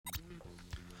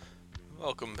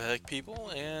Welcome back,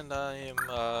 people, and I am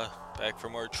back for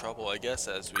more trouble, I guess,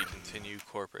 as we continue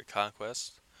corporate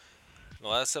conquest. In the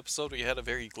last episode, we had a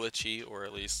very glitchy, or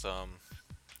at least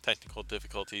technical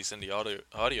difficulties in the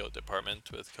audio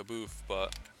department with Kaboof,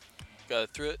 but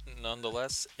got through it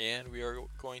nonetheless, and we are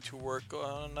going to work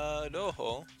on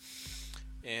Ryoho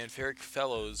and Ferric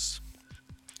Fellows.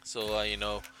 So,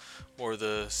 more of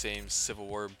the same Civil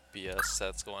War BS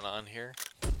that's going on here.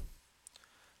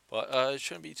 But it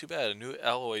shouldn't be too bad. A new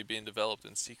alloy being developed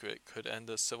in secret could end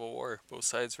the civil war. Both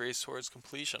sides race towards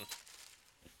completion.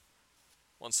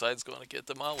 One side's going to get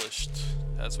demolished.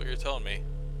 That's what you're telling me.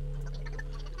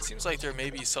 It seems like there may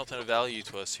be something of value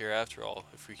to us here after all.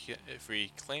 If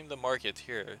we claim the market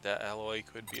here, that alloy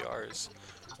could be ours.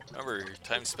 Remember,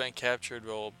 time spent captured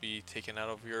will be taken out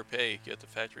of your pay. Get the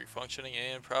factory functioning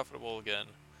and profitable again.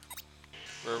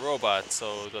 We're a robot,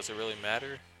 so does it really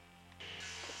matter?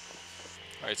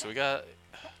 Alright,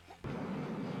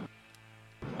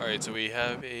 so we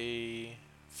have a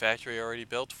factory already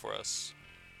built for us.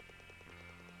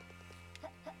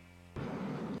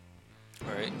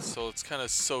 Alright, so let's kind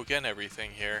of soak in everything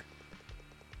here.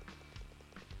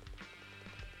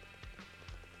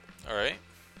 Alright.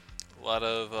 A lot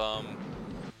of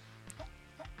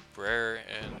Brer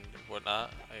and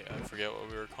whatnot. I forget what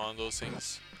we were calling those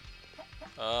things.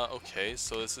 Okay,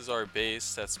 so this is our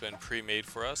base that's been pre-made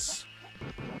for us.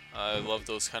 I love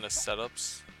those kind of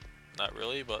setups. Not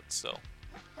really, but still.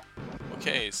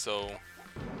 Okay, so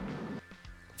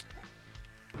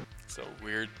it's a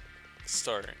weird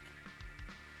start.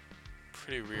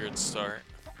 Pretty weird start.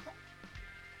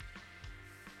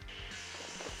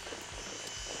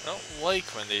 I don't like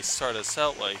when they start us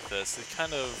out like this. It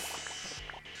kind of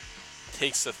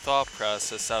takes the thought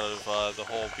process out of the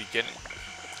whole beginning.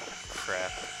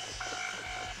 Crap.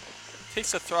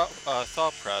 Takes the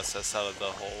thought process out of the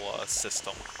whole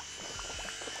system.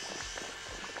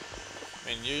 I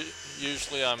mean,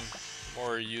 usually I'm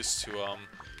more used to,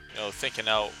 thinking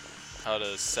out how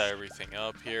to set everything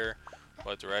up here,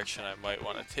 what direction I might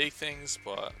want to take things,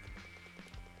 but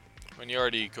when you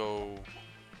already go,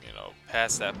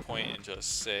 past that point and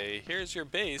just say, here's your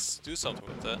base, do something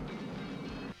with it.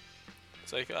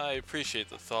 It's like, I appreciate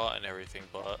the thought and everything,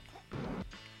 but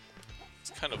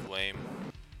it's kind of lame.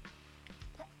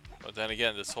 But then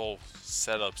again, this whole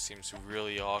setup seems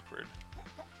really awkward.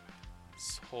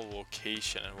 This whole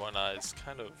location and whatnot is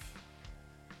kind of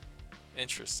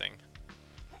interesting.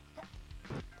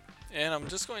 And I'm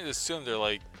just going to assume they're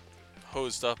like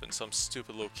hosed up in some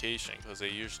stupid location, because they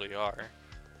usually are.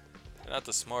 They're not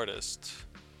the smartest.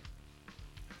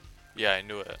 Yeah, I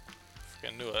knew it.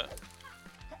 Freaking knew it.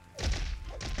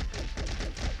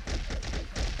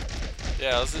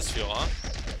 Yeah, how's this feel, huh?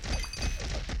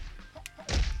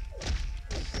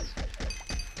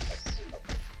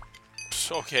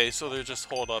 Okay, so they're just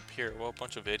holed up here. Well, a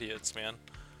bunch of idiots, man.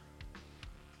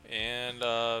 And,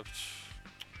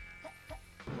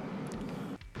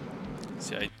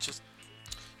 see, you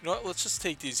know what, let's just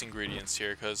take these ingredients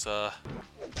here, because,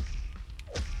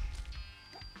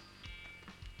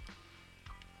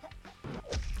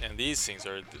 and these things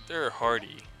they're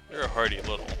hardy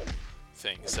little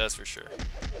things, that's for sure.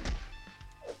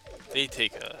 They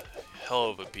take a hell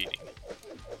of a beating.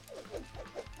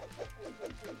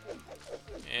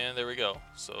 And there we go.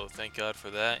 So thank God for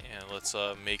that, and let's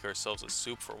make ourselves a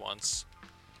soup for once.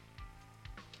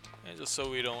 And just so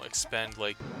we don't expend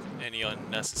like any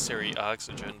unnecessary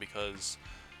oxygen, because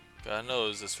God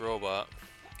knows this robot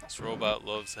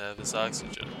loves to have his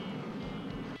oxygen.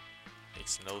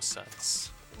 Makes no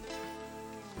sense.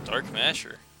 Dark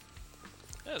Masher.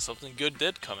 Yeah, something good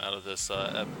did come out of this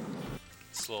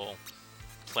this little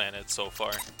planet so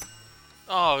far.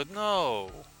 Oh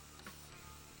no!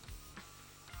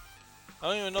 I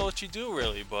don't even know what you do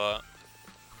really, but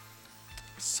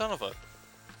son of a...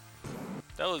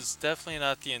 That was definitely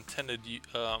not the intended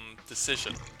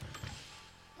decision.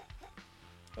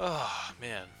 Oh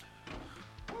man.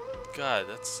 God,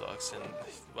 that sucks. And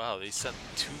wow, they sent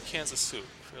 2 cans of soup,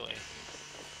 really.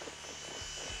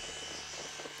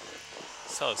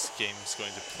 That's how this game is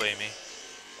going to play me.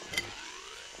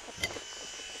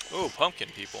 Oh, pumpkin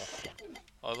people.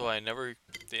 Although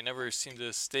they never seem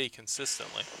to stay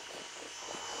consistently.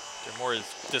 They're more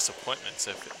disappointments,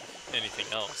 if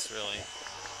anything else, really.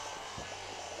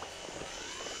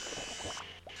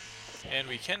 And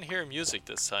we can hear music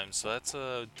this time, so that's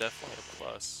definitely a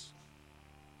plus.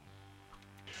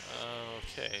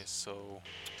 Okay, so...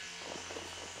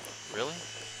 Really?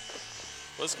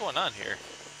 What's going on here?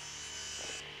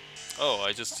 Oh,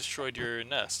 I just destroyed your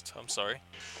nest. I'm sorry.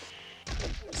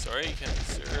 Sorry,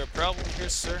 is there a problem here,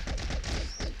 sir?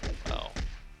 Oh.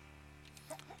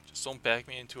 Just don't back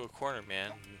me into a corner,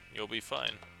 man. You'll be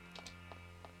fine.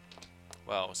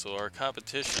 Wow, so our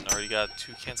competition already got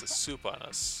 2 cans of soup on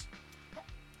us.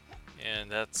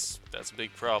 And that's a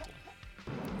big problem.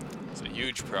 It's a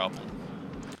huge problem.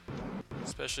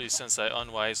 Especially since I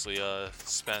unwisely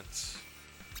spent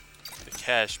the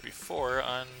cash before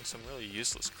on some really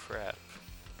useless crap.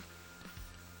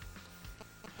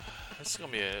 This is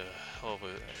gonna be a hell of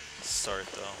a start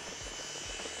though.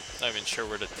 Not even sure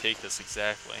where to take this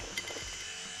exactly.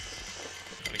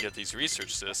 I'm gonna get these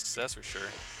research discs, that's for sure.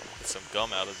 Get some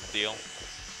gum out of the deal.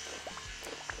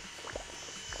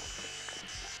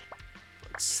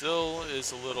 But still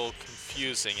is a little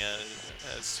confusing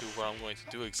as to what I'm going to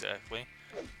do exactly.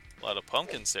 A lot of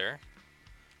pumpkins there.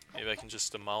 Maybe I can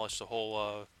just demolish the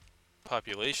whole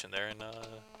population there and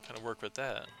kind of work with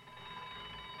that.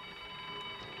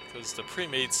 Because the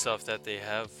pre-made stuff that they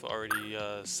have already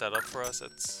set up for us,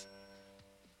 it's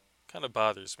kind of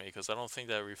bothers me because I don't think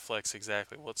that reflects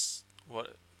exactly what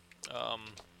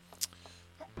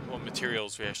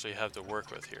materials we actually have to work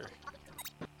with here.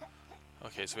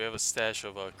 Okay, so we have a stash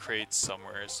of crates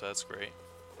somewhere, so that's great.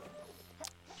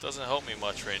 Doesn't help me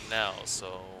much right now,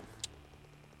 so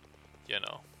you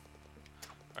know.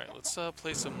 All right, let's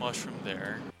place a mushroom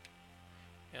there,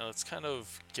 and let's kind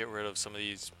of get rid of some of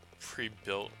these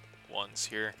pre-built ones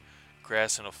here.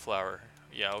 Grass and a flower.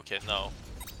 Yeah, okay, no.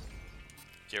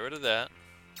 Get rid of that.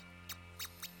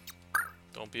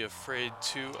 Don't be afraid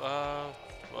to,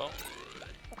 well.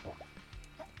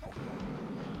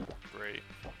 Great.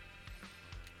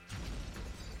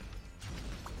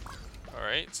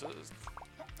 Alright, so,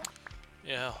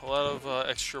 yeah, a lot of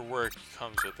extra work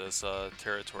comes with this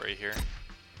territory here.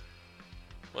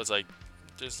 Was like,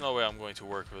 there's no way I'm going to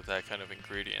work with that kind of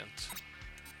ingredient.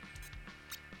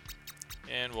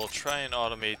 And we'll try and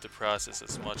automate the process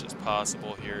as much as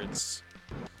possible here. It's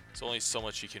only so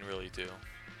much you can really do.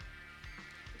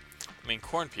 I mean,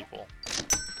 corn people.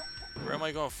 Where am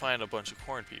I going to find a bunch of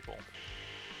corn people?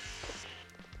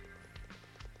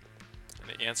 And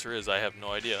the answer is I have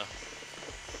no idea.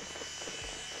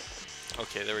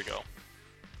 Okay, there we go.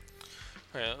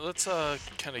 Alright, let's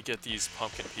kind of get these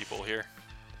pumpkin people here.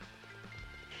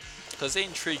 Because they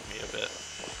intrigue me a bit.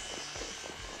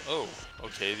 Oh,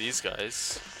 okay, these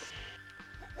guys.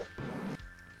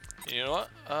 You know what?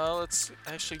 Let's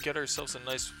actually get ourselves a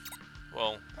nice...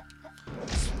 Well,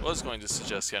 I was going to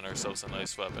suggest getting ourselves a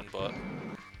nice weapon, but...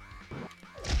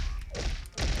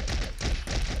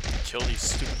 Kill these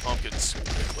stupid pumpkins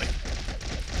quickly.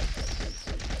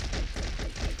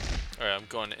 Alright, I'm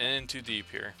going in too deep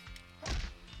here.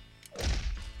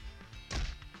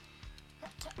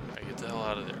 Alright, get the hell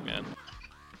out of there, man.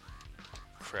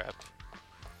 Crap.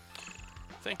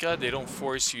 Thank God they don't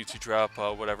force you to drop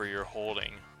whatever you're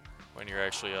holding when you're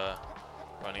actually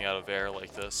running out of air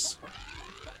like this.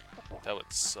 That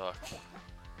would suck.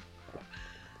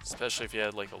 Especially if you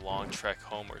had like a long trek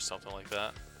home or something like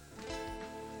that.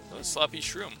 Oh, sloppy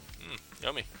shroom.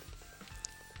 Yummy.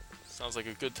 Sounds like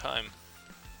a good time.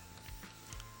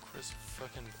 Where's the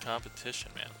fucking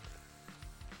competition, man?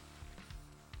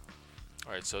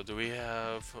 Alright, so do we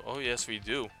have... Oh, yes, we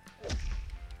do.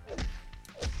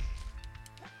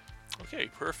 Okay,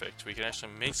 perfect. We can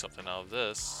actually make something out of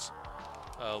this.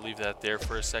 Leave that there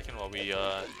for a second while we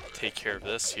take care of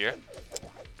this here.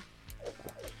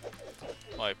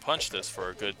 While I punch this for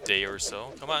a good day or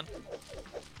so. Come on.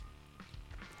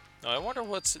 Now, I wonder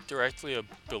what's directly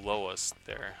below us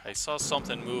there. I saw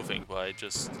something moving, but I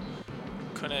just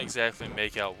couldn't exactly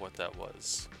make out what that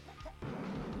was.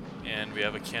 And we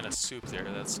have a can of soup there.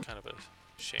 That's kind of a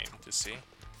shame to see.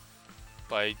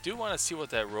 But I do want to see what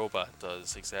that robot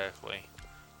does exactly.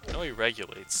 I know he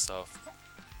regulates stuff,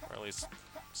 or at least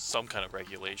some kind of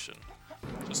regulation.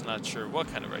 Just not sure what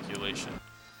kind of regulation.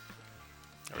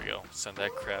 There we go. Send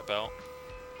that crap out.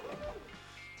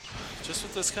 Just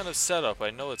with this kind of setup, I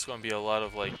know it's going to be a lot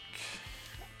of like...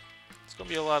 It's going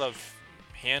to be a lot of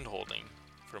hand-holding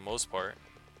for the most part.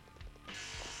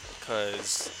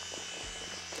 Because...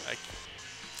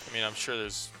 I mean, I'm sure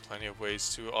there's plenty of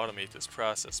ways to automate this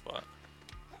process, but...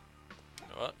 You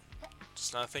know what?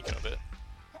 Just not thinking of it.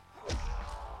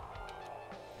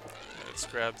 Let's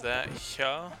grab that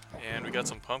here. And we got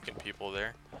some pumpkin people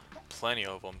there. Plenty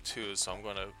of them too, so I'm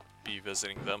going to be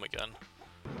visiting them again.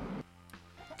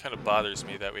 Kind of bothers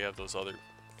me that we have those other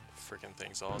freaking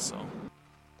things also.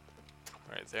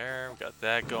 Right there, we got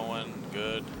that going.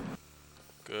 Good.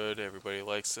 Good, everybody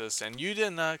likes this. And you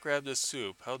did not grab this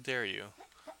soup. How dare you?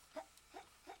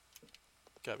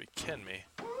 Gotta be kidding me.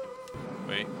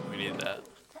 Wait, we need that.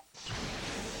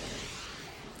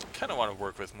 Kind of want to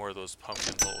work with more of those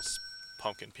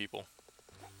pumpkin people.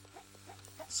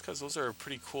 It's because those are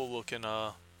pretty cool looking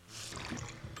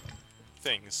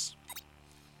things.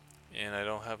 And I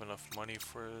don't have enough money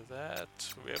for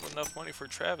that. We have enough money for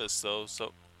Travis though,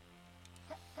 so...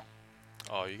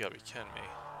 Oh, you gotta be kidding me.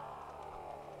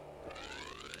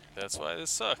 That's why this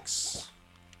sucks.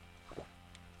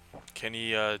 Can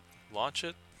he launch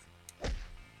it?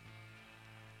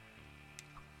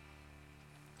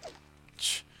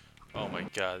 Oh my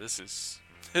god, this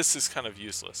is kind of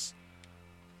useless.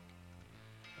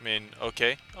 I mean,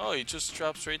 okay. Oh, he just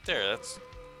drops right there. That's...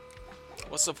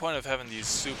 What's the point of having these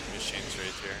soup machines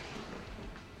right there?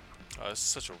 Oh, it's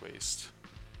such a waste.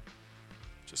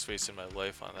 Just wasting my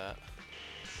life on that.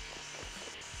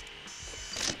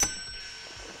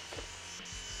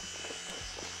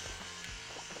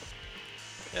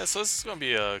 Yeah, so this is going to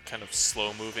be a kind of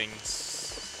slow-moving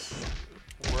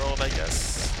world, I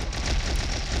guess.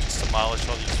 Just demolish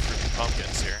all these freaking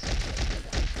pumpkins here.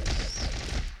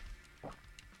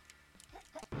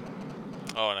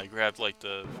 Oh, and I grabbed like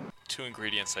the 2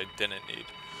 ingredients I didn't need.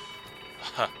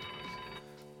 Huh.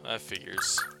 That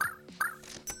figures.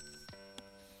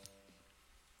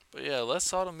 But yeah,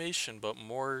 less automation, but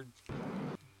more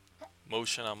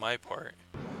motion on my part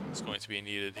is going to be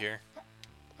needed here.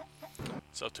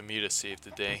 It's up to me to save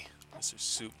the day, Mr.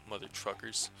 Soup, mother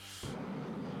truckers.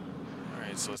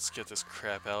 Alright, so let's get this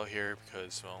crap out here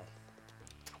because, well,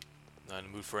 not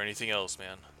in the mood for anything else,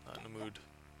 man. Not in the mood.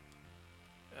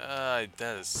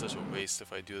 That is such a waste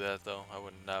if I do that, though. I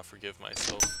would not forgive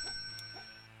myself.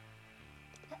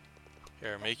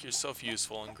 Here, make yourself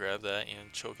useful and grab that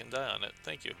and choke and die on it.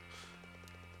 Thank you.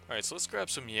 Alright, so let's grab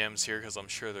some yams here because I'm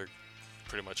sure they're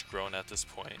pretty much grown at this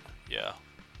point. Yeah.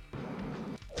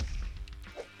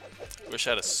 Wish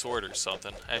I had a sword or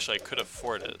something. Actually, I could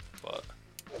afford it, but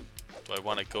do I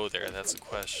want to go there? That's the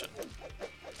question.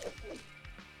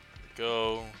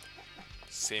 Go.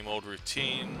 Same old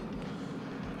routine.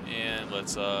 And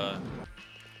let's,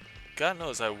 God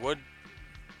knows I would...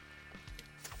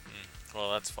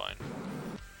 well, that's fine.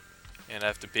 And I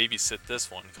have to babysit this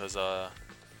one, because, there's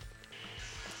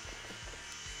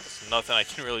nothing I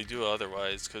can really do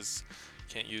otherwise, because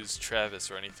I can't use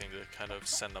Travis or anything to kind of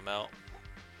send them out.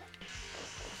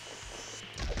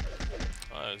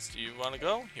 Do you want to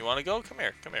go? You want to go? Come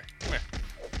here, come here, come here.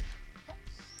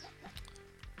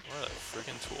 What a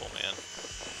freaking tool, man.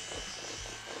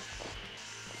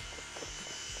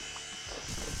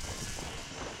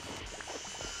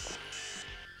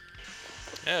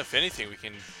 Yeah, if anything, we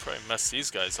can probably mess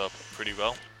these guys up pretty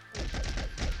well.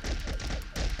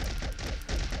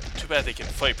 Too bad they can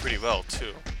fight pretty well,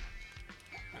 too.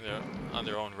 On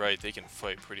their own right, they can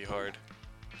fight pretty hard.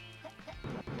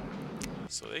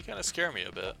 So they kind of scare me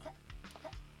a bit.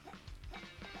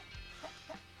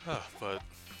 But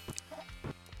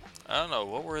I don't know,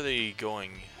 what were they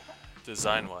going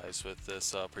design-wise with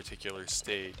this particular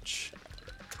stage?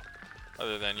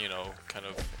 Other than, you know, kind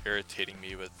of irritating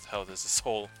me with how this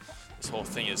whole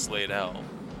thing is laid out.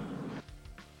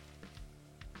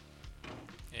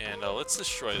 And let's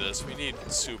destroy this. We need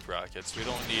soup rockets. We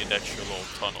don't need extra little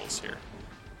tunnels here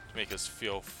to make us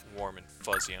feel warm and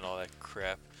fuzzy and all that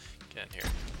crap. Get in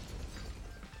here.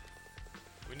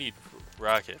 We need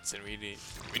rockets, and we need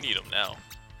them now.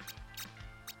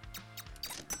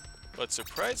 But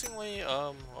surprisingly,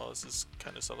 well, this is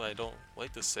kind of something I don't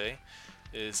like to say,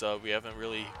 is we haven't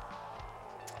really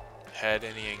had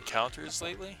any encounters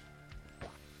lately.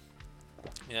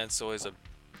 And it's always a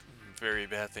very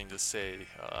bad thing to say.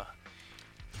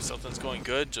 If something's going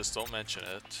good, just don't mention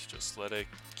it. Just let it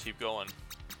keep going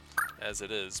as it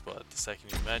is. But the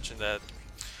second you mention that,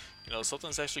 you know,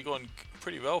 something's actually going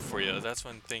pretty well for you, that's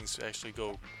when things actually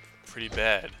go pretty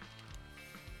bad.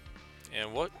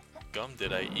 And what gum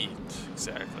did I eat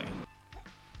exactly?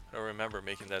 I don't remember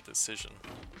making that decision.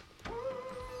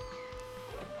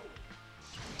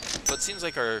 But it seems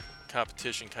like our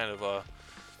competition kind of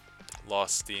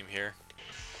lost steam here.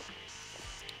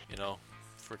 You know,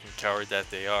 freaking coward that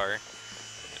they are.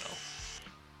 You know.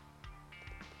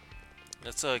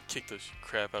 Let's kick the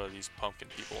crap out of these pumpkin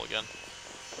people again.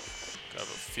 Gonna have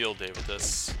a field day with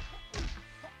this.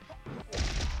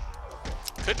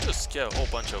 Could just get a whole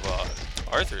bunch of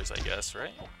Arthurs, I guess,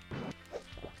 right?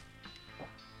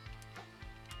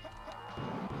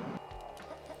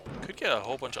 Could get a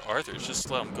whole bunch of Arthurs, just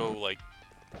let them go like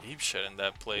ape shit in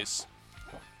that place.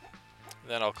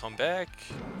 Then I'll come back,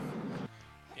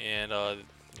 and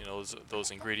you know,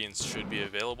 those ingredients should be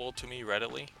available to me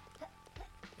readily.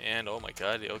 And oh my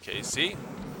god, okay, see?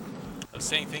 I was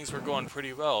saying things were going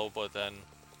pretty well, but then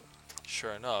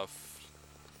sure enough,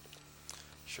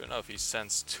 he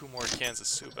sends 2 more cans of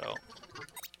soup out.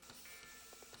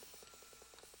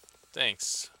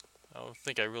 Thanks. I don't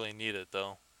think I really need it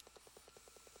though.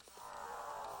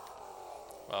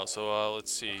 Wow, so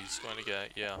let's see. He's going to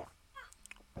get, yeah.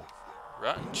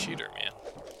 Rotten cheater, man.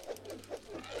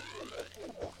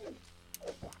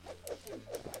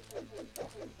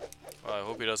 Wow, I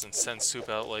hope he doesn't send soup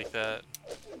out like that,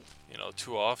 you know,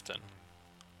 too often.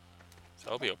 So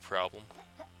that'll be a problem.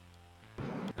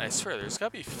 And I swear, there's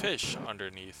gotta be fish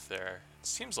underneath there. It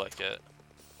seems like it.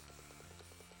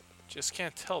 Just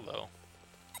can't tell though.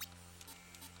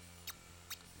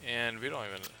 And we don't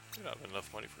have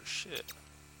enough money for shit.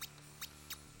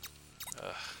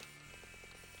 Ugh.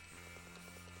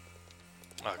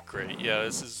 Oh great, yeah,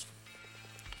 this is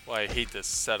why I hate this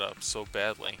setup so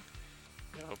badly.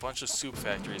 You have a bunch of soup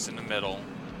factories in the middle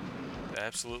that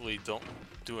absolutely don't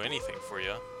do anything for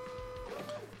you.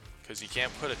 Because you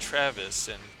can't put a Travis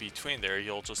in between there,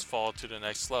 you'll just fall to the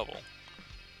next level.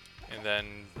 And then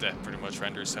that pretty much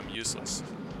renders him useless,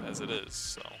 as it is,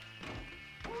 so.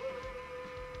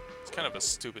 It's kind of a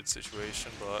stupid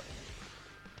situation, but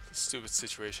it's a stupid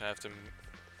situation I have to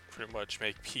pretty much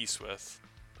make peace with.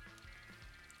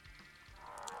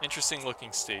 Interesting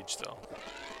looking stage, though.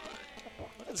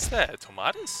 What is that?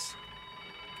 Tomatoes?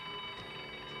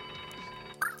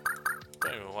 I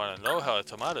don't even want to know how a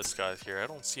tomatoes got here. I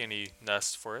don't see any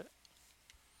nest for it.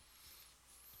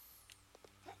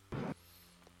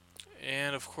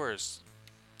 And of course,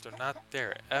 they're not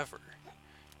there ever.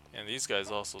 And these guys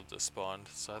also despawned,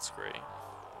 so that's great.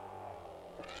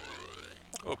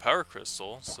 Oh, power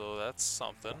crystal, so that's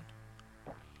something.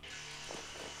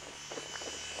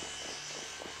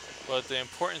 But the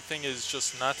important thing is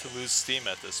just not to lose steam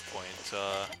at this point.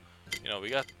 You know, we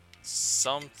got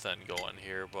something going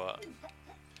here, but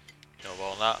you know,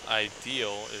 while not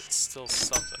ideal, it's still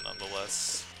something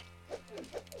nonetheless.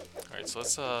 Alright, so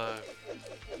let's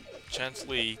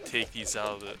gently take these out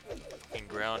of the fucking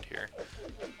ground here.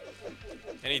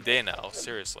 Any day now,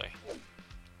 seriously.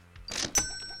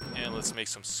 And let's make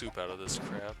some soup out of this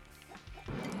crap.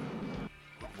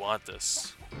 Would want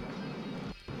this.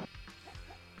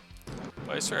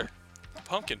 But I swear,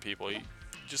 pumpkin people, you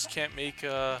just can't make,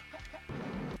 you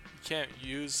can't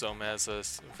use them as a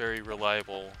very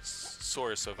reliable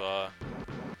source of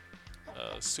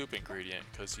soup ingredient,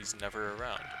 because he's never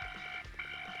around.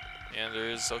 And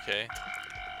there's, okay,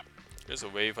 there's a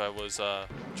wave I was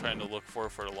trying to look for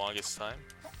the longest time.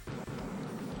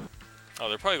 Oh,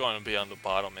 they're probably going to be on the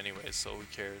bottom anyway, so who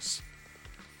cares?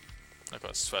 Not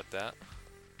going to sweat that.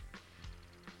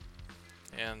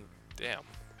 And, damn.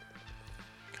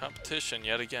 Competition,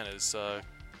 yet again, is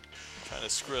trying to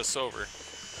screw us over.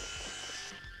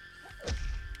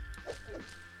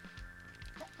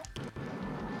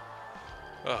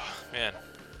 Oh, man.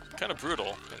 Kind of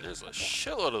brutal. And there's a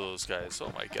shitload of those guys.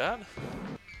 Oh my god.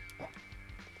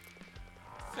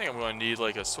 I think I'm going to need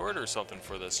like a sword or something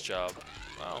for this job.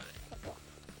 Wow.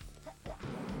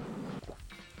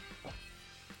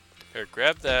 Here,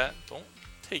 grab that. Don't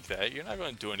take that. You're not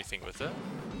going to do anything with it.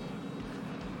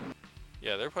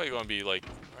 Yeah, they're probably going to be like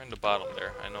right in the bottom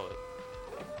there. I know it.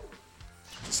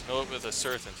 Just know it with a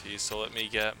certainty, so let me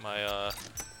get my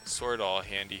sword all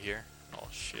handy here. Oh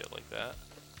shit, like that.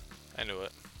 I knew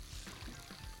it.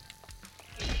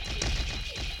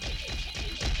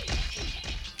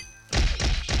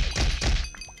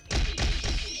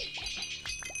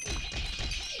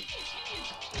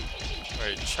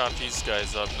 Alright, chop these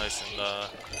guys up nice and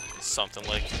something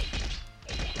like.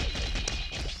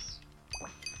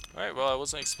 Alright, well I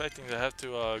wasn't expecting to have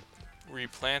to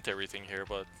replant everything here,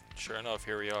 but sure enough,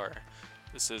 here we are.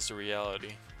 This is the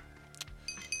reality.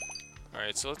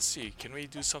 Alright, so let's see. Can we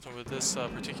do something with this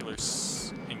particular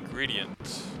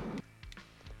ingredient?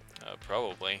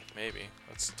 Probably, maybe.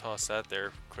 Let's toss that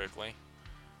there quickly.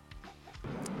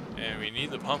 And we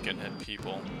need the pumpkin head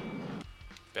people.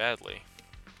 Badly.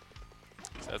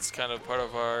 So that's kind of part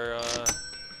of our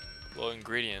low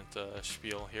ingredient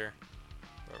spiel here.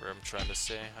 Whatever I'm trying to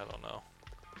say, I don't know.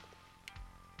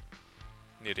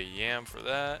 Need a yam for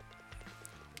that.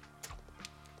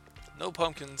 No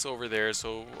pumpkins over there,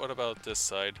 so what about this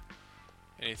side?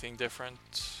 Anything different?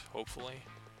 Hopefully.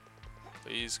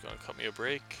 Please, gonna cut me a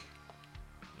break.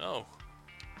 No.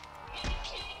 Well,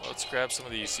 let's grab some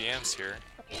of these yams here.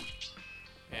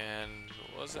 And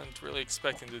wasn't really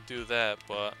expecting to do that,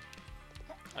 but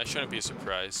I shouldn't be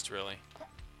surprised, really.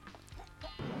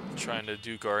 Trying to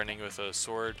do gardening with a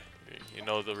sword, you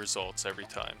know the results every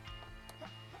time.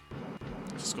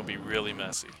 It's just gonna be really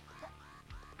messy.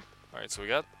 Alright, so we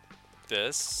got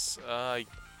this. I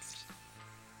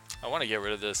want to get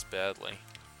rid of this badly.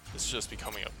 It's just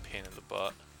becoming a pain in the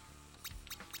butt.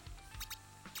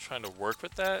 Trying to work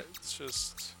with that, it's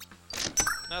just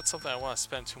not something I want to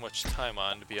spend too much time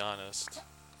on, to be honest.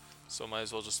 So might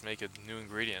as well just make a new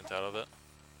ingredient out of it.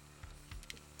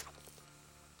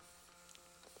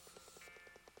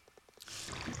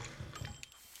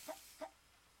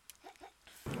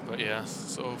 But yeah,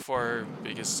 so far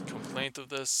biggest complaint of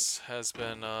this has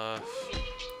been,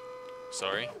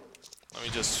 sorry. Let me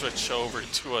just switch over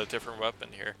to a different weapon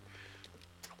here.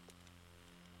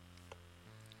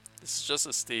 This is just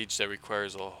a stage that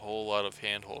requires a whole lot of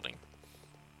hand holding.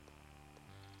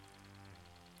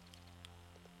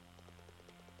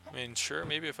 I mean, sure,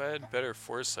 maybe if I had better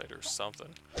foresight or something,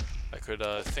 I could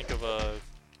think of a,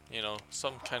 you know,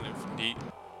 some kind of neat...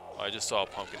 Oh, I just saw a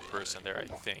pumpkin person there, I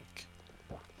think.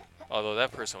 Although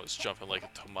that person was jumping like a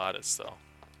tomatis, though.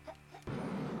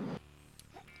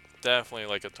 Definitely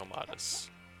like a tomatis.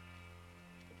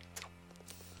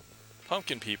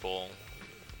 Pumpkin people.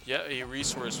 Yeah, a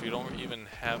resource we don't even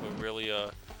have a really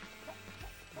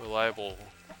reliable...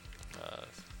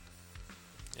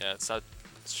 yeah, it's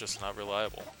just not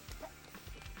reliable.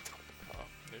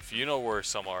 If you know where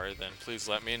some are, then please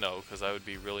let me know, because I would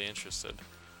be really interested.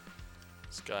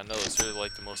 Because God knows, they're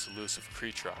like the most elusive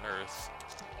creature on Earth.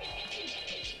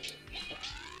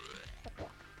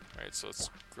 Alright, so let's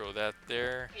grow that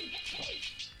there.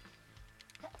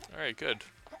 Alright, good.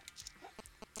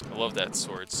 I love that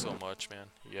sword so much, man.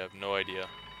 You have no idea.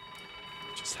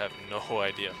 Just have no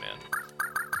idea, man.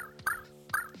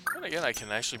 And again, I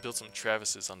can actually build some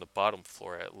Travises on the bottom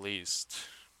floor at least.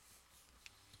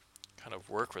 Kind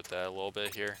of work with that a little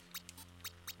bit here.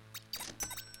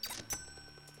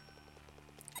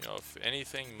 You know, if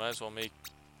anything, might as well make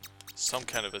some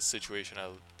kind of a situation out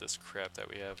of this crap that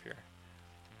we have here.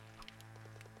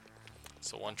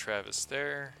 So one Travis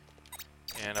there.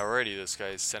 And already this guy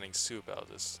is sending soup out.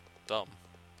 This is dumb.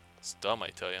 It's dumb, I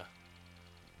tell ya.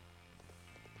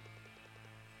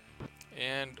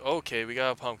 And, okay, we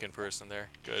got a pumpkin person there.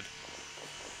 Good.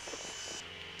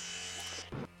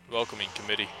 Welcoming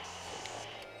committee.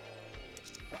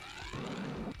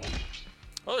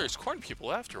 Oh, there's corn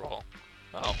people after all.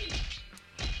 Wow.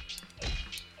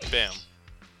 Bam.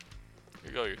 Here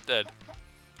you go, you're dead.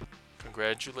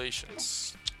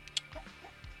 Congratulations.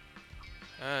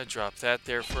 Drop that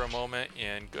there for a moment,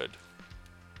 and good.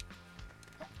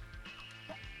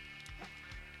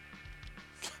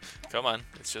 Come on,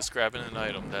 it's just grabbing an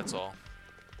item, that's all.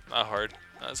 Not hard.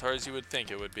 Not as hard as you would think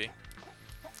it would be.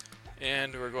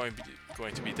 And we're going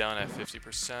to be down at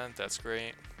 50%, that's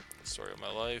great. Story of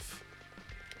my life.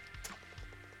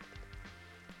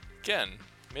 Again,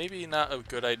 maybe not a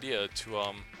good idea to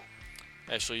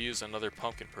actually use another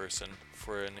pumpkin person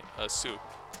for a soup.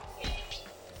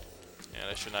 And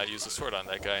I should not use a sword on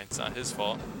that guy. It's not his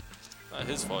fault. Not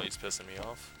his fault he's pissing me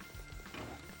off.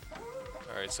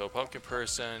 Alright, so pumpkin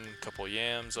person, couple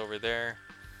yams over there.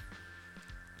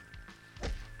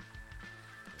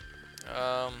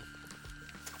 Oh,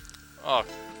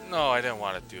 no, I didn't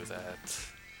want to do that.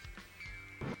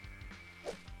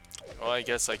 Well, I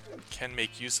guess I can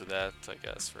make use of that, I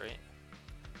guess, right?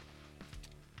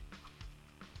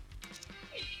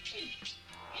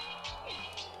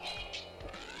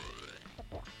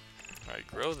 Alright,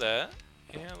 grow that.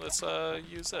 And let's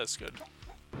use this. Good.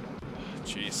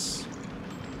 Jeez.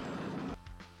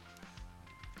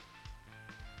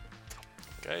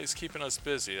 Guy's keeping us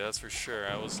busy, that's for sure.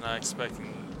 I was not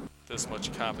expecting this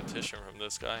much competition from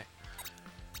this guy.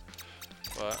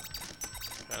 But,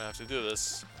 gonna have to do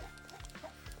this.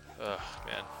 Ugh,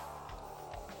 man.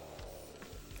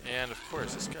 And of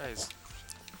course, this guy's...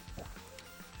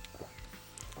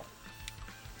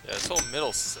 Yeah, this whole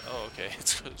middle... Oh, okay.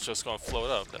 It's just gonna float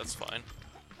up. That's fine.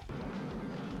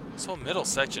 This whole middle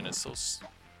section is so...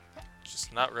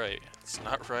 just not right. It's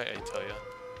not right, I tell ya.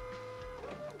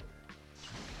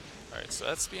 Alright, so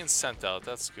that's being sent out.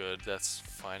 That's good. That's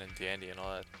fine and dandy and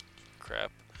all that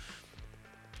crap.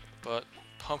 But,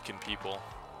 pumpkin people.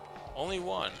 Only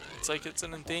one. It's like it's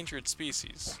an endangered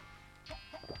species.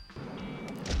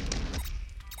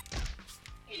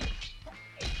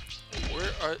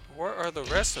 Where are the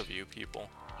rest of you people?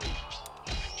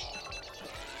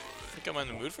 Think I'm in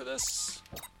the mood for this?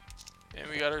 And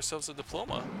we got ourselves a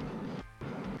diploma.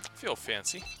 I feel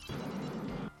fancy.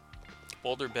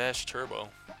 Boulder Bash Turbo.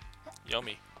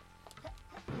 Yummy.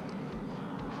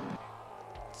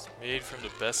 It's made from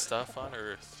the best stuff on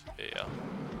Earth. Yeah.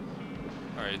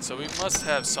 Alright, so we must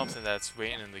have something that's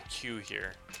waiting in the queue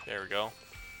here. There we go.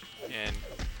 And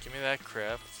give me that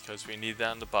crap, because we need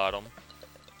that on the bottom.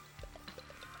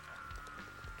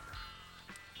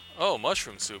 Oh,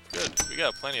 mushroom soup. Good. We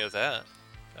got plenty of that.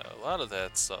 Got a lot of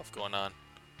that stuff going on.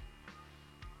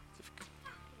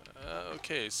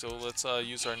 Okay, so let's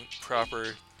use our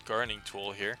proper gardening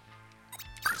tool here.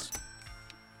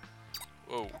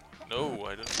 Whoa, no,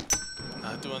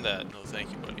 not doing that. No,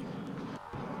 thank you, buddy.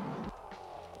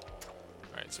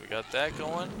 Alright, so we got that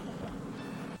going.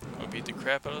 Gonna beat the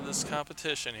crap out of this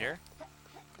competition here.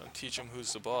 Gonna teach him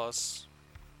who's the boss.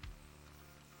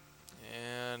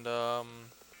 And,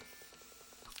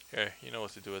 here, you know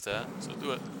what to do with that, so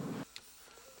do it.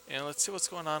 And let's see what's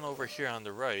going on over here on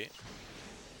the right.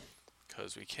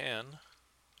 Because we can.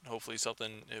 Hopefully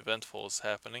something eventful is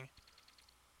happening.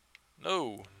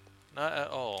 No, not at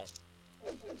all.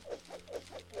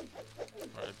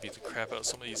 Alright, beat the crap out of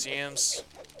some of these yams.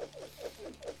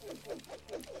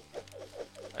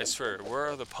 I swear, where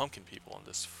are the pumpkin people on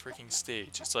this freaking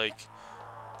stage? It's like,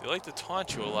 they like to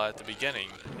taunt you a lot at the beginning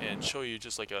and show you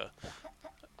just like a,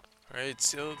 alright,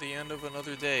 so the end of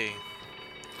another day.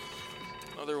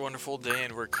 Another wonderful day,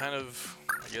 and we're kind of,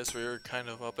 I guess we were kind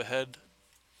of up ahead.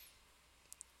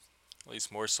 At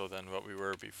least more so than what we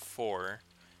were before.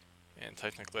 And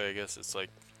technically, I guess it's like,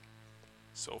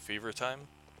 so fever time?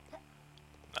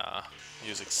 Nah,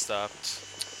 music stopped.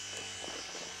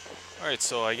 Alright,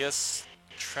 so I guess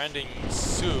trending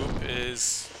soup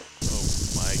is, oh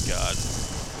my god.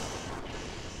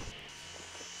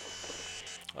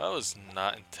 Well, that was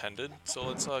not intended, so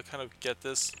let's kind of get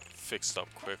this fixed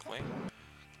up quickly.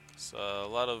 So, a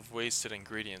lot of wasted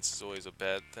ingredients is always a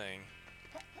bad thing.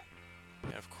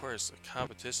 And of course, the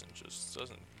competition just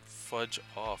doesn't fudge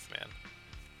off, man.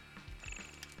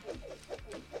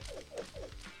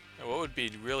 And what would be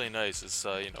really nice is,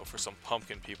 you know, for some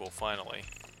pumpkin people finally.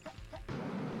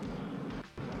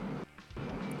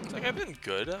 It's like, I've been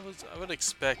good. I would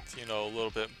expect, you know, a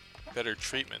little bit better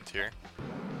treatment here.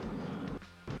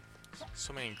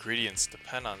 So many ingredients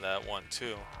depend on that one,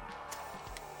 too.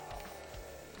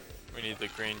 We need the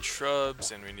green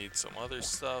shrubs, and we need some other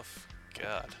stuff.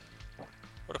 God.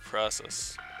 What a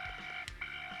process.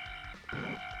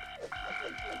 And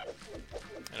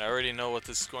I already know what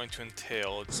this is going to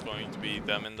entail. It's going to be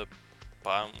them in the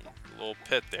bottom little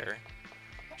pit there.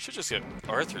 Should just get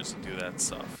Arthurs to do that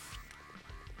stuff.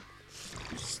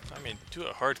 I mean, do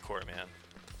it hardcore, man.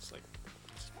 It's like,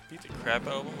 just beat the crap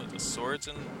out of them with the swords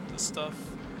and this stuff.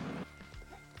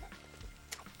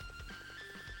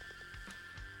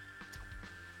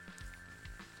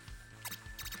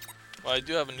 Well, I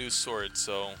do have a new sword,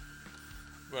 so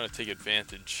I'm going to take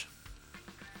advantage.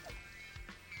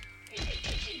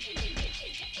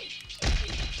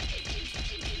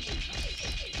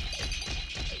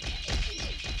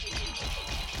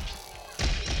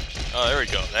 Oh, there we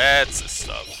go. That's the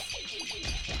stuff.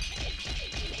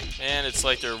 And it's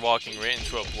like they're walking right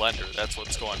into a blender. That's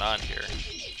what's going on here.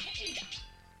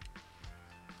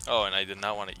 Oh, and I did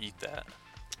not want to eat that.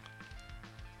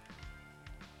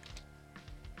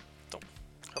 Don't.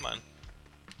 Come on.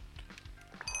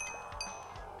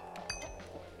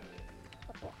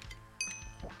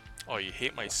 Oh, you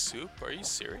hate my soup? Are you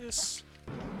serious?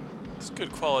 It's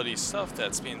good quality stuff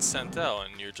that's being sent out,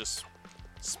 and you're just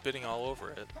spitting all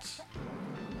over it.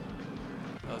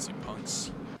 Lousy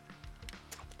punks.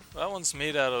 Well, that one's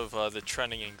made out of the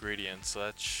trending ingredients, so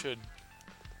that should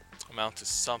amount to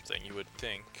something, you would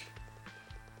think.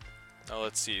 Now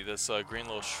let's see, this green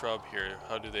little shrub here,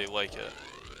 how do they like it?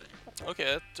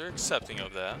 Okay, they're accepting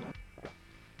of that.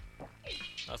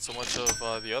 Not so much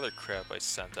of the other crap I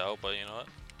sent out, but you know what?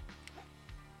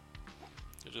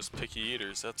 They're just picky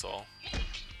eaters, that's all.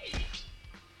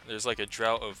 There's like a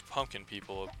drought of pumpkin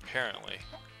people, apparently.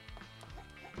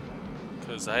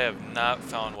 Because I have not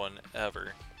found one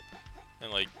ever in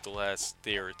like the last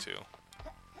day or two.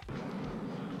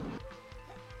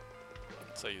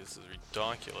 It's like, this is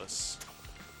redonkulous.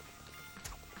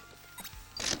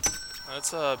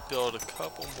 Let's build a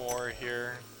couple more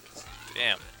here.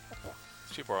 Damn,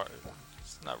 these people are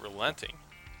just not relenting.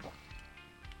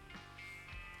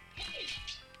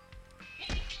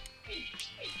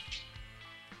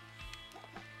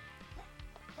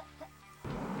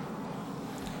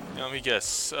 Now, let me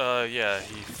guess. Yeah,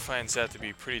 he finds that to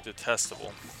be pretty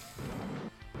detestable.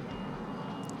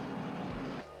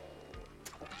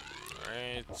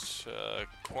 Alright,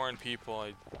 corn people,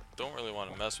 I don't really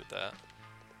want to mess with that.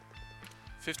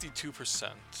 52%.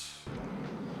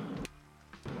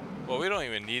 Well, we don't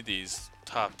even need these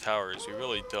top towers. We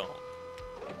really don't.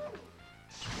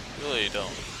 Really don't.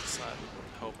 It's not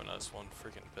helping us one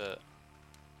freaking bit.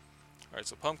 Alright,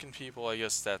 so pumpkin people, I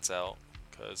guess that's out.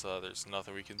 Because there's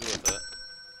nothing we can do with it.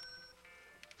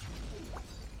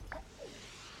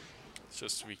 It's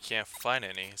just we can't find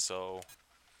any, so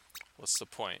what's the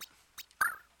point?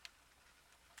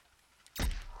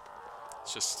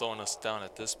 It's just slowing us down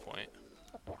at this point.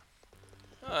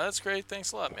 Oh, that's great.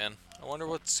 Thanks a lot, man. I wonder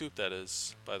what soup that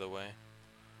is, by the way.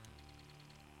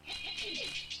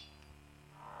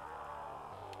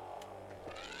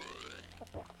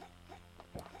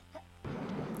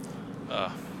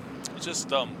 It's just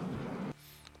dumb.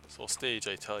 This whole stage,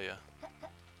 I tell ya.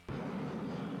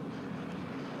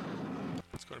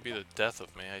 It's gonna be the death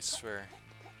of me, I swear.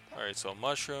 Alright, so a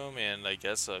mushroom and I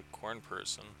guess a corn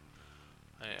person.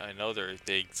 I know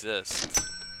they exist.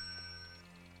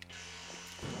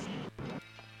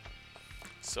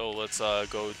 So let's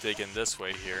go dig in this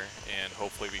way here and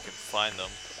hopefully we can find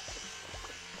them.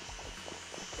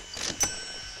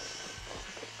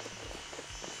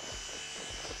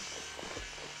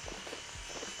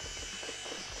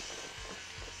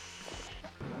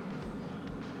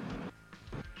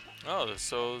 Oh,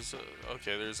 so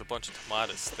okay, there's a bunch of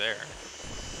tomatoes there.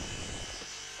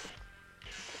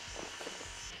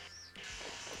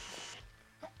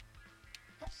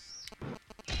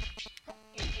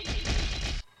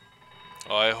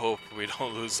 Oh, I hope we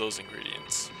don't lose those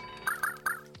ingredients.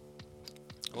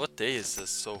 What day is this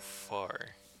so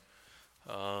far?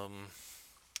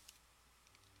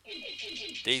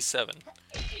 Day 7.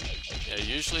 Yeah,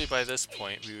 usually by this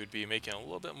point we would be making a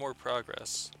little bit more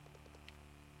progress.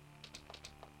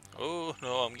 Oh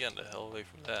no, I'm getting the hell away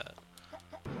from that.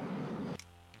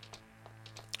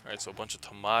 Alright, so a bunch of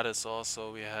tomatoes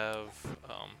also we have.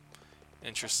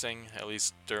 Interesting, at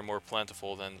least they're more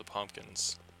plentiful than the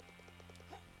pumpkins.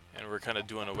 And we're kind of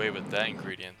doing away with that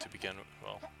ingredient to begin with.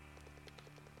 Well,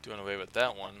 doing away with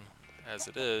that one as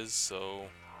it is, so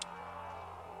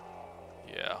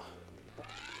yeah.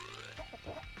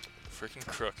 Freaking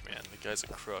crook, man. The guy's a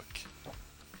crook.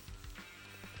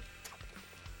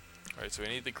 Alright, so we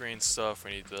need the green stuff,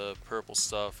 we need the purple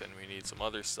stuff, and we need some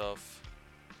other stuff.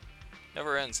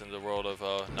 Never ends in the world of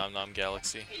Nom Nom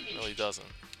Galaxy. It really doesn't.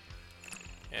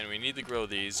 And we need to grow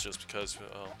these just because,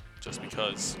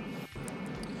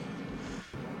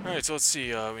 Alright, so let's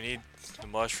see, we need the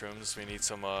mushrooms, we need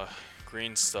some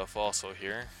green stuff also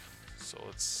here. So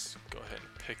let's go ahead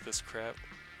and pick this crap.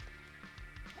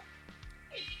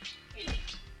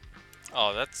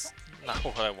 Oh, that's not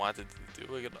what I wanted to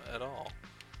do at all.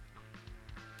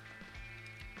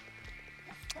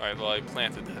 Alright, well I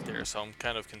planted that there, so I'm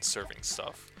kind of conserving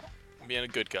stuff. I'm being a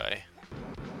good guy.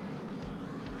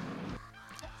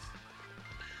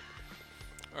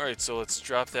 Alright, so let's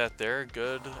drop that there.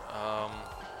 Good.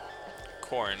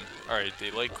 Corn. Alright, they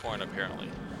like corn apparently.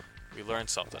 We learned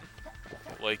something.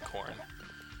 They like corn.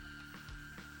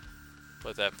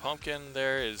 But that pumpkin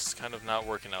there is kind of not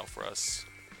working out for us.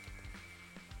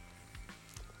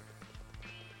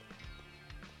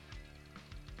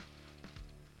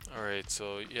 Alright,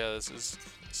 so yeah, this is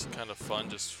kind of fun,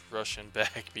 just rushing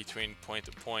back between point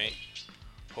to point,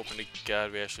 hoping to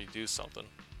God we actually do something.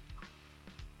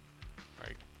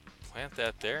 Alright, plant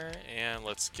that there, and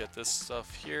let's get this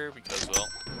stuff here, because, well,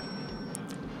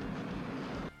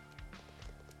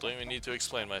 don't even need to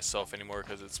explain myself anymore,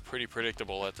 because it's pretty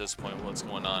predictable at this point what's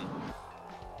going on.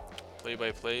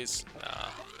 Play-by-plays? Nah.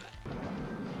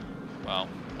 Wow,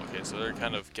 okay, so they're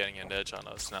kind of getting an edge on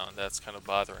us now, and that's kind of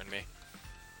bothering me.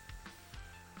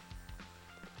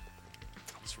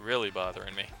 It's really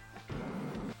bothering me.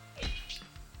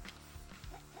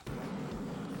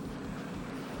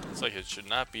 It's like it should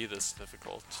not be this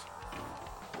difficult.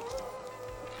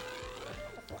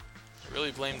 I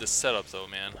really blame the setup though,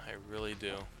 man. I really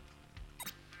do.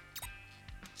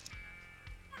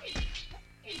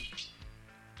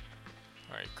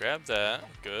 Alright, grab that.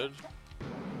 Good.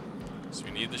 So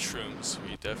we need the shrooms.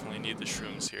 We definitely need the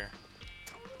shrooms here.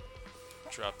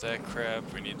 Drop that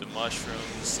crap. We need the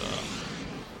mushrooms.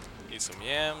 Need some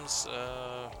yams.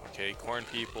 Okay, corn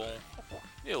people.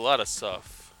 Need a lot of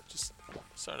stuff. Just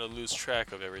starting to lose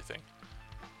track of everything.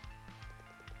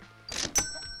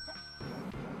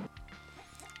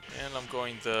 And I'm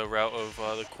going the route of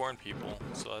the corn people,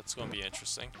 so that's going to be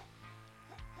interesting.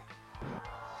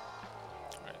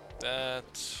 Alright,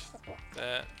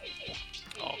 that.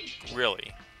 Oh,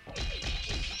 really?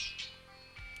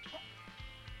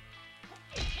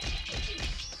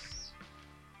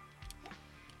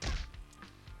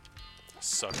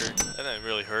 Sucker. That didn't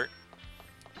really hurt.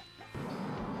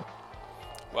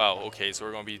 Wow, okay, so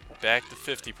we're going to be back to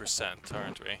 50%,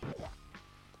 aren't we?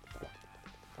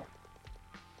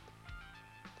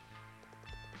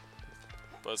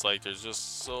 But it's like there's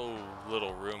just so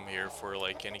little room here for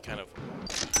like any kind of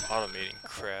automating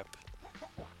crap.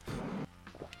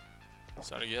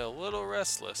 Starting to get a little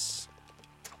restless.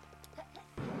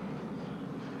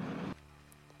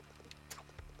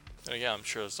 And again, I'm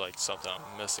sure there's like something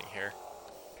I'm missing here.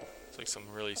 It's like some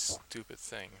really stupid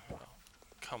thing. Oh,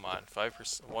 come on,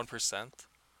 5%, 1%?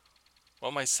 What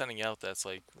am I sending out that's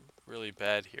like really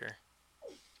bad here?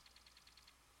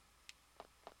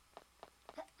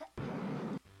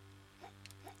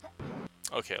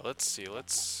 Okay, let's see.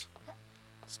 Let's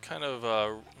kind of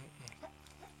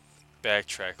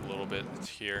backtrack a little bit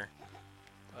here.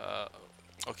 Uh,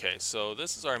 okay, so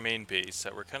this is our main base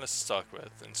that we're kind of stuck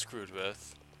with and screwed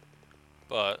with.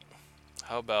 But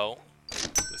how about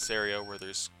this area where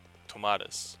there's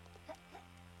tomatoes?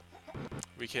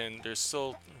 There's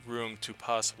still room to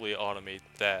possibly automate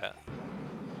that.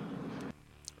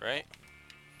 Right?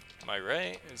 Am I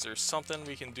right? Is there something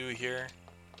we can do here?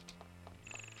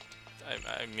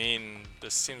 I mean,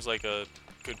 this seems like a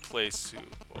good place to...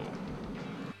 Whoa.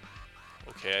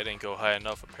 Okay, I didn't go high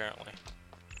enough apparently.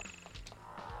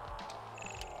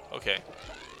 Okay.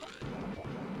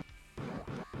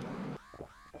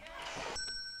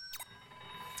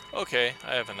 Okay,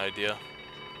 I have an idea.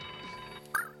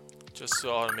 Just to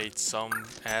automate some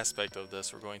aspect of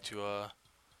this, we're going to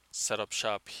set up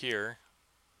shop here.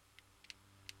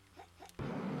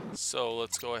 So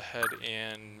let's go ahead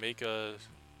and make a...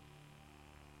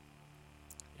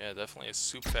 Yeah, definitely a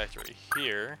soup factory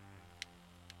here.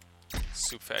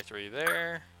 Soup factory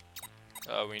there.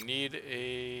 We need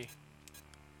a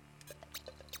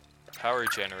power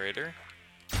generator.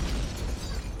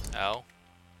 Ow.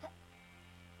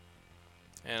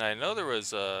 And I know there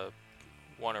was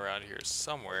one around here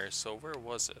somewhere, so where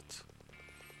was it?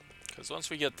 Because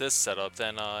once we get this set up,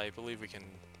 then I believe we can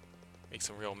make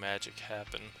some real magic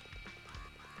happen.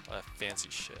 All that fancy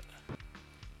shit.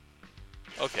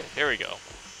 Okay, here we go.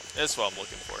 That's what I'm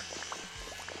looking for.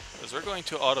 Because we're going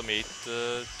to automate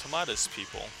the tomatoes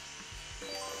people.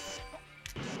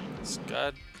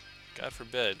 God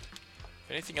forbid. If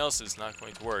anything else is not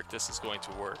going to work, this is going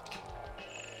to work.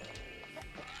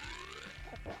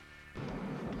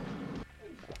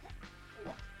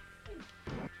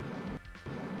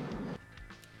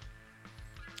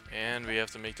 And we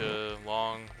have to make the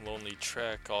long, lonely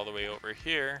trek all the way over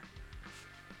here.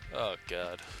 Oh,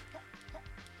 God.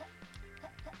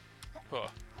 Huh.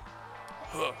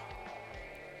 Huh.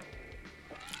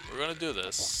 We're gonna do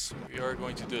this. We are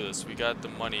going to do this. We got the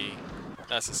money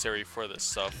necessary for this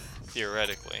stuff,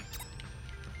 theoretically.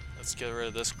 Let's get rid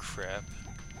of this crap,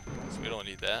 because we don't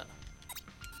need that.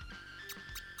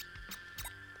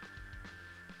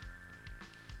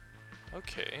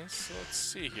 Okay, so let's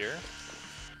see here.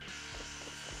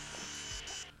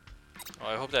 Oh,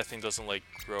 I hope that thing doesn't like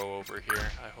grow over here.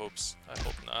 I hope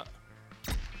not.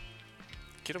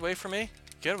 Get away from me!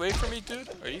 Get away from me, dude!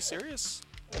 Are you serious?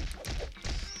 You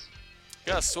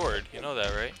got a sword, you know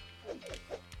that, right?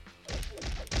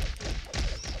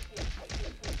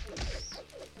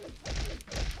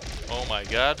 Oh my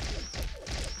god.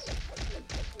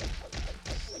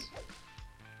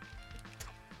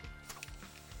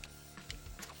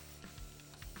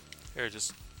 Here,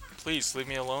 just please leave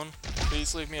me alone.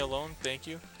 Please leave me alone, thank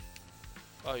you.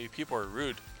 Oh, you people are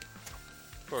rude.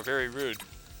 You are very rude.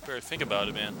 Better think about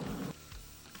it, man.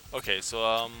 Okay,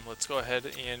 so let's go ahead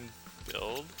and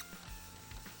build.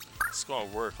 It's gonna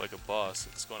work like a boss.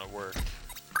 It's gonna work.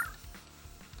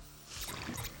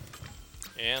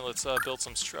 And let's build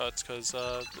some struts, because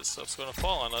this stuff's gonna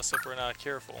fall on us if we're not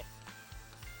careful.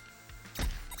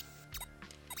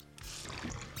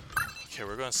 Okay,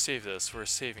 we're gonna save this. We're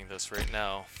saving this right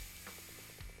now.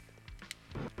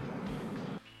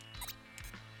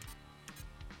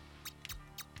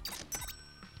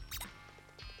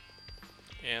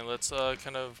 And let's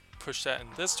kind of push that in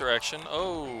this direction.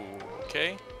 Oh,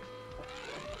 okay.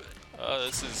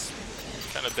 This is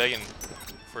kind of begging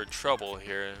for trouble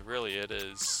here. Really, it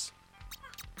is.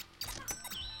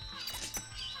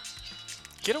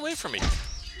 Get away from me!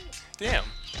 Damn.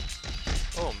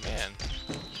 Oh, man.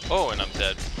 Oh, and I'm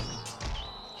dead.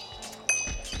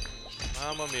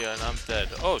 Mamma mia, and I'm dead.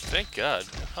 Oh, thank God.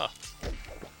 Huh.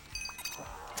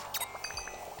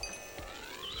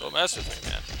 Don't mess with me,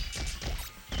 man.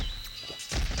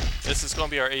 This is going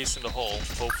to be our ace in the hole,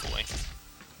 hopefully.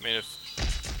 I mean,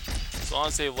 as long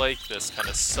as they like this kind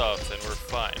of stuff, then we're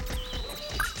fine.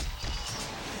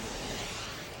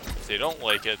 If they don't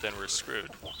like it, then we're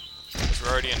screwed. Because we're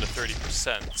already into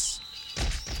 30%.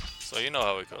 So you know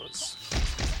how it goes.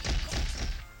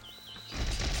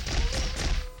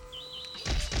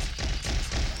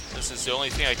 This is the only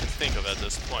thing I can think of at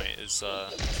this point, is,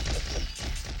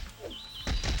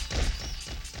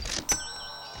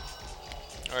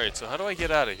 Alright, so how do I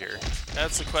get out of here?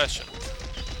 That's the question.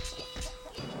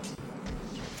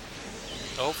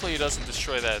 Hopefully he doesn't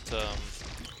destroy that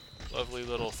lovely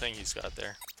little thing he's got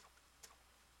there.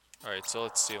 Alright, so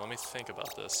let's see. Let me think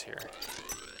about this here.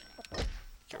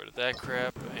 Get rid of that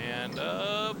crap, and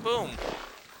boom!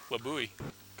 Wabooey.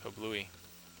 Kablooey.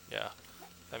 Yeah,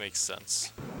 that makes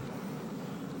sense.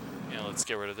 And let's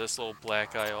get rid of this little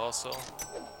black guy also.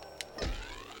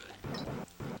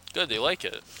 Good, they like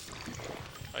it.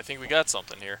 I think we got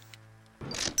something here.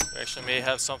 We actually may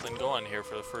have something going here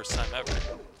for the first time ever.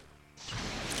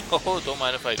 Oh, don't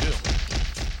mind if I do.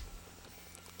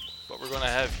 What we're going to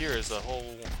have here is a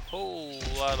whole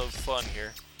lot of fun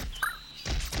here.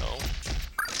 No.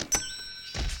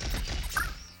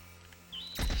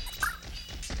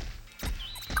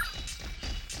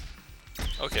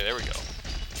 Okay, there we go.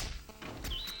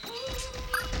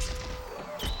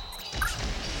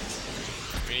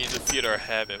 We need to feed our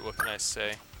habit, what can I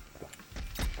say?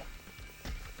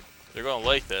 They're going to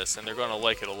like this, and they're going to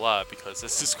like it a lot, because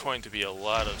this is going to be a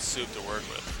lot of soup to work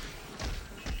with.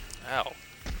 Ow.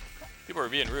 People are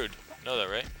being rude. You know that,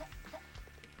 right?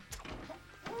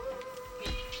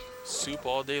 Soup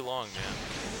all day long, man.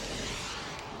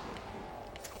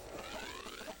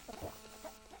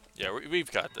 Yeah,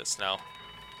 we've got this now.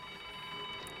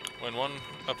 When one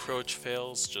approach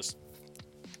fails, just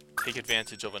take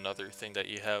advantage of another thing that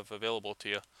you have available to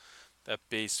you. That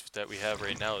base that we have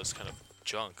right now is kind of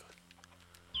junk.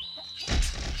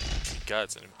 God,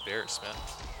 it's an embarrassment.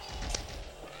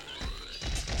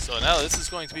 So now this is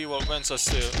going to be what wins us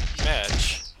to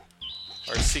match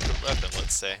our secret weapon,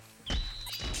 let's say.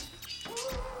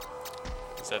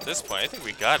 Because at this point, I think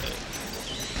we got it.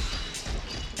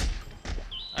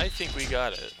 I think we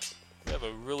got it. We have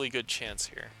a really good chance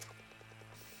here.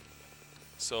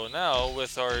 So now,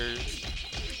 with our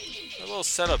little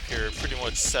setup here pretty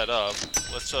much set up,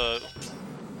 let's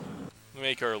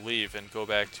make our leave and go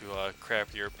back to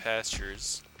crappier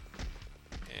pastures.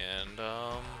 And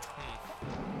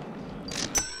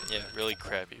yeah, really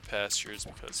crappy pastures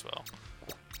because, well,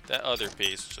 that other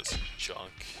base was just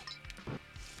junk.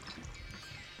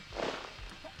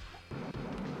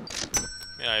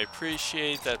 I mean, I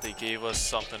appreciate that they gave us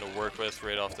something to work with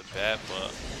right off the bat,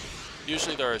 but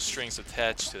usually there are strings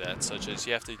attached to that, such as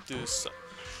you have to do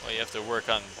well, you have to work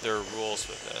on their rules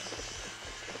with it.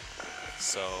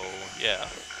 So, yeah.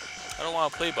 I don't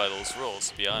want to play by those rules,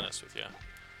 to be honest with you.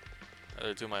 I'd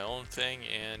rather do my own thing,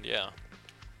 and yeah.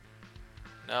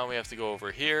 Now we have to go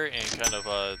over here and kind of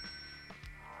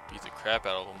beat the crap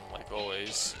out of them, like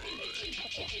always.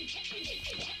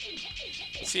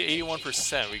 See,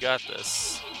 81%, we got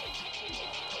this.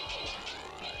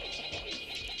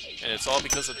 And it's all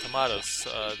because of tomatoes,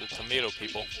 the tomato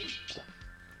people.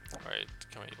 Alright,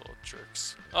 come on, you little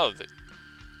jerks. Oh,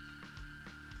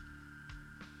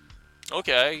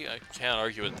 okay, I can't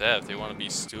argue with that. If they want to be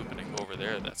stupid and go over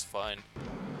there, that's fine.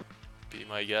 Be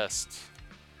my guest.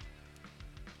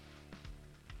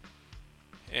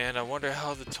 And I wonder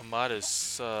how the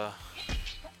tomatoes,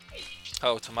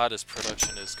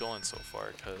 production is going so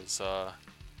far, because I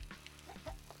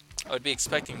would be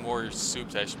expecting more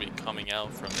soup to actually be coming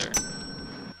out from there.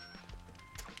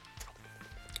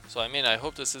 So I mean, I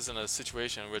hope this isn't a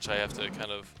situation in which I have to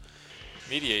kind of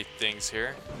mediate things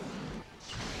here.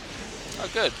 Oh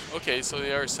good, okay, so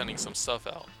they are sending some stuff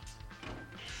out.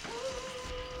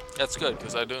 That's good,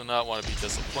 because I do not want to be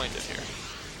disappointed here.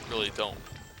 Really don't.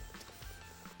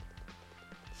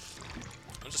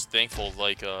 I'm just thankful,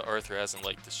 like, Arthur hasn't,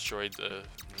 like, destroyed the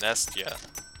nest yet.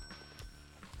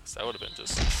 Because that would have been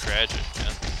just tragic,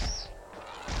 man.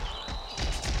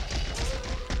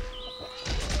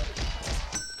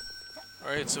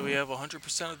 Alright, so we have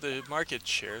 100% of the market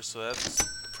share, so that's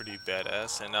pretty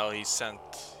badass. And now he sent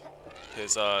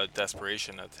his,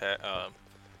 desperation attack,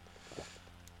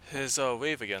 his,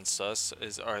 wave against us.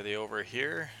 Are they over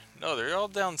here? No, they're all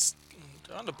down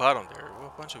on the bottom there.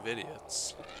 What a bunch of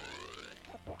idiots.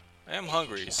 I am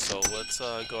hungry, so let's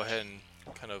go ahead and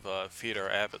kind of feed our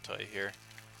appetite here.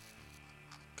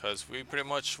 Because we pretty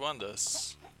much won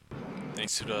this.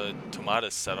 Thanks to the tomato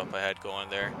setup I had going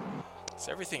there.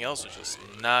 So everything else was just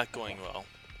not going well.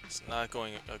 It's not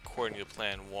going according to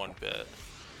plan one bit.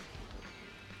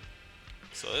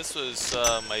 So this was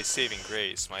my saving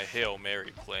grace, my Hail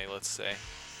Mary play, let's say.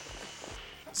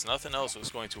 Because nothing else was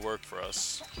going to work for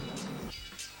us.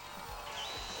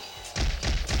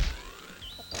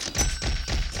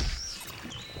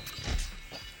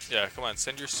 Yeah, come on,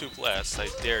 send your soup last, I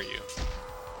dare you.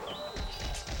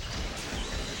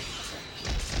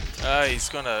 He's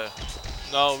gonna...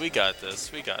 No, we got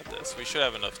this, we got this. We should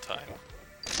have enough time.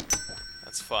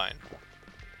 That's fine.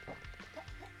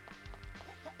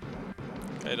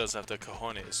 Guy doesn't have the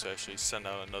cojones to actually send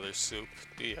out another soup,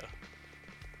 do ya?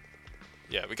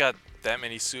 Yeah, we got that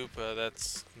many soup,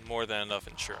 that's more than enough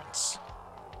insurance.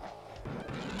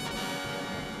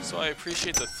 So I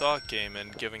appreciate the thought game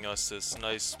and giving us this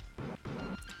nice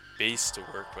base to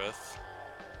work with.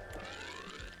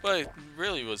 But it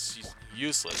really was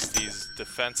useless. These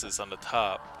defenses on the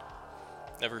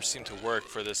top never seem to work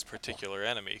for this particular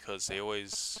enemy because they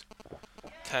always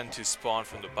tend to spawn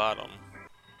from the bottom.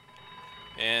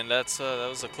 And that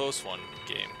was a close one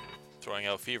game, throwing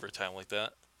out Fever Time like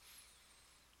that.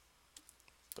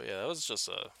 But yeah, that was just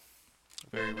a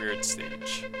very weird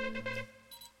stage.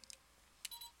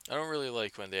 I don't really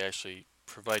like when they actually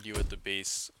provide you with the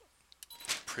base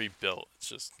pre-built. It's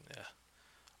just, yeah.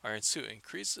 Iron Suit.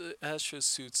 Increase the Astro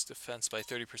Suit's defense by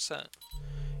 30%.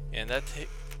 And that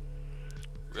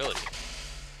really?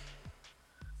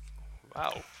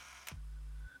 Wow.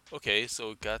 Okay,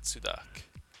 so Gatsudak.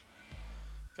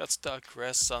 Gatsudak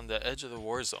rests on the edge of the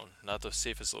war zone. Not the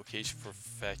safest location for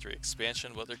factory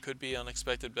expansion, but there could be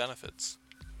unexpected benefits.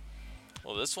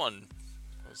 Well, this one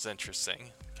was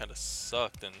interesting. Kinda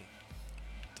sucked, and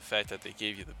the fact that they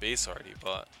gave you the base already,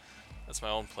 but that's my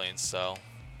own playing style.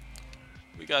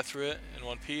 We got through it in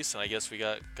one piece, and I guess we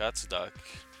got Gatsudak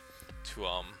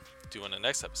to do in the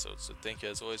next episode. So thank you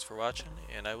as always for watching,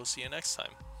 and I will see you next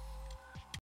time.